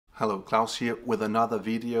Hello, Klaus here with another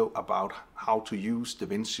video about how to use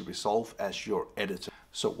DaVinci Resolve as your editor.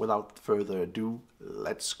 So without further ado,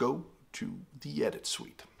 let's go to the edit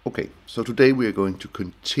suite. Okay, so today we are going to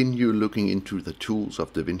continue looking into the tools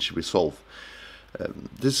of DaVinci Resolve.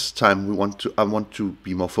 This time I want to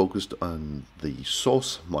be more focused on the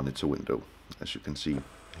source monitor window. As you can see,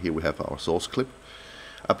 here we have our source clip.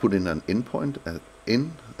 I put in an in point,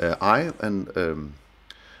 I, and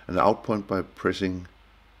an out point by pressing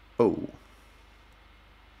O.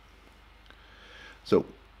 So,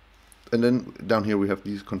 and then down here we have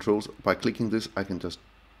these controls. By clicking this, I can just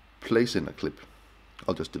place in a clip.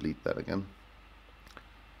 I'll just delete that again.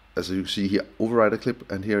 As you see here, override a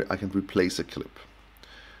clip, and here I can replace a clip.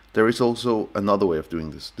 There is also another way of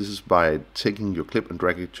doing this. This is by taking your clip and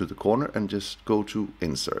drag it to the corner and just go to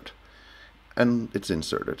insert. And it's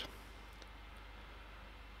inserted.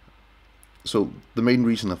 So the main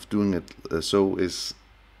reason of doing it so is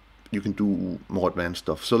you can do more advanced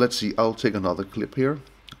stuff. So let's see, I'll take another clip here.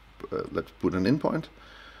 Let's put an in point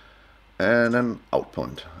and an out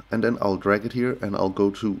point. And then I'll drag it here and I'll go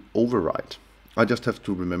to override. I just have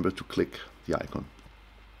to remember to click the icon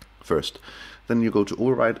first. Then you go to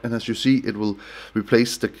override, and as you see, it will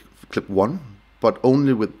replace the clip 1, but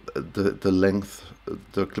only with the length.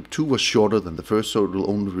 The clip 2 was shorter than the first, so it will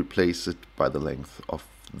only replace it by the length of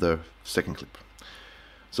the second clip.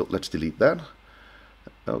 So let's delete that.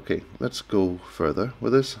 Okay, let's go further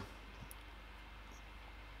with this.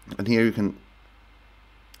 And here you can,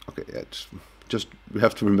 okay, it's just, we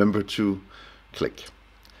have to remember to click.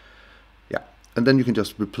 Yeah, and then you can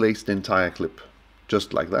just replace the entire clip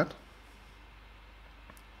just like that.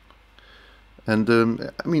 And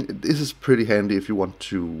I mean, this is pretty handy if you want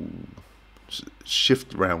to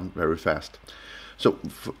shift around very fast. So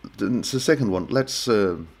for the second one, let's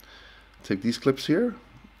take these clips here,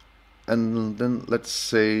 and then let's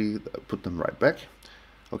say put them right back.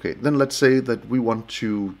 Okay, then let's say that we want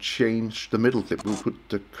to change the middle clip. We'll put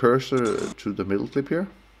the cursor to the middle clip here,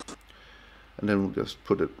 and then we'll just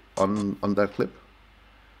put it on that clip,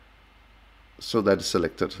 so that is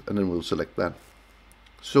selected, and then we'll select that.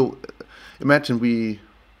 So imagine we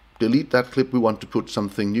delete that clip, we want to put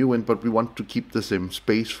something new in, but we want to keep the same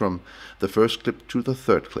space from the first clip to the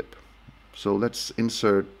third clip. So let's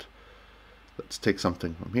insert, let's take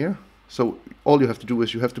something from here. So all you have to do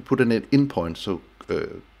is you have to put an in point, so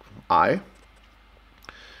I,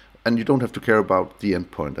 and you don't have to care about the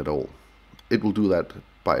end point at all. It will do that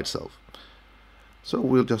by itself. So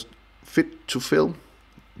we'll just fit to fill,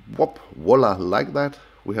 whoop, voila, like that.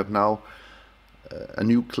 We have now a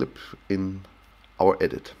new clip in our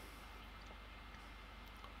edit,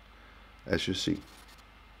 as you see.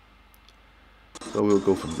 So we'll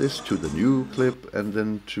go from this to the new clip and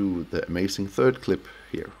then to the amazing third clip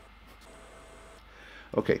here.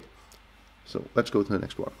 Okay, so let's go to the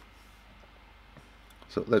next one.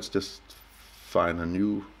 So let's just find a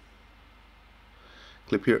new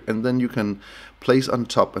clip here, and then you can place on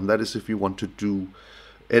top, and that is if you want to do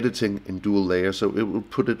editing in dual layer, so it will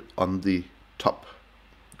put it on the top.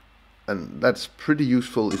 And that's pretty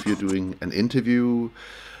useful if you're doing an interview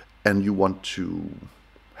and you want to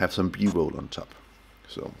have some B-roll on top.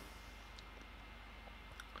 So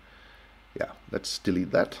yeah, let's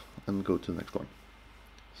delete that and go to the next one.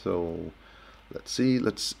 So let's see,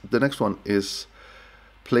 the next one is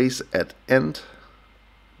place at end,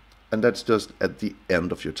 and that's just at the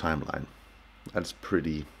end of your timeline. That's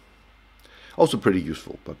also pretty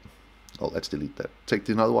useful, but let's delete that. Take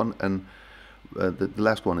another one, and the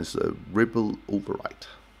last one is ripple override,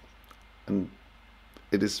 and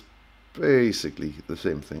it is basically the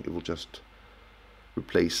same thing. It will just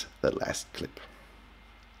replace the last clip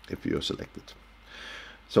if you're selected.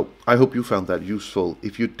 So I hope you found that useful.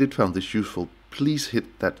 If you did find this useful, please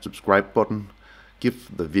hit that subscribe button,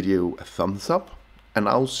 give the video a thumbs up, and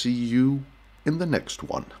I'll see you in the next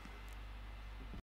one.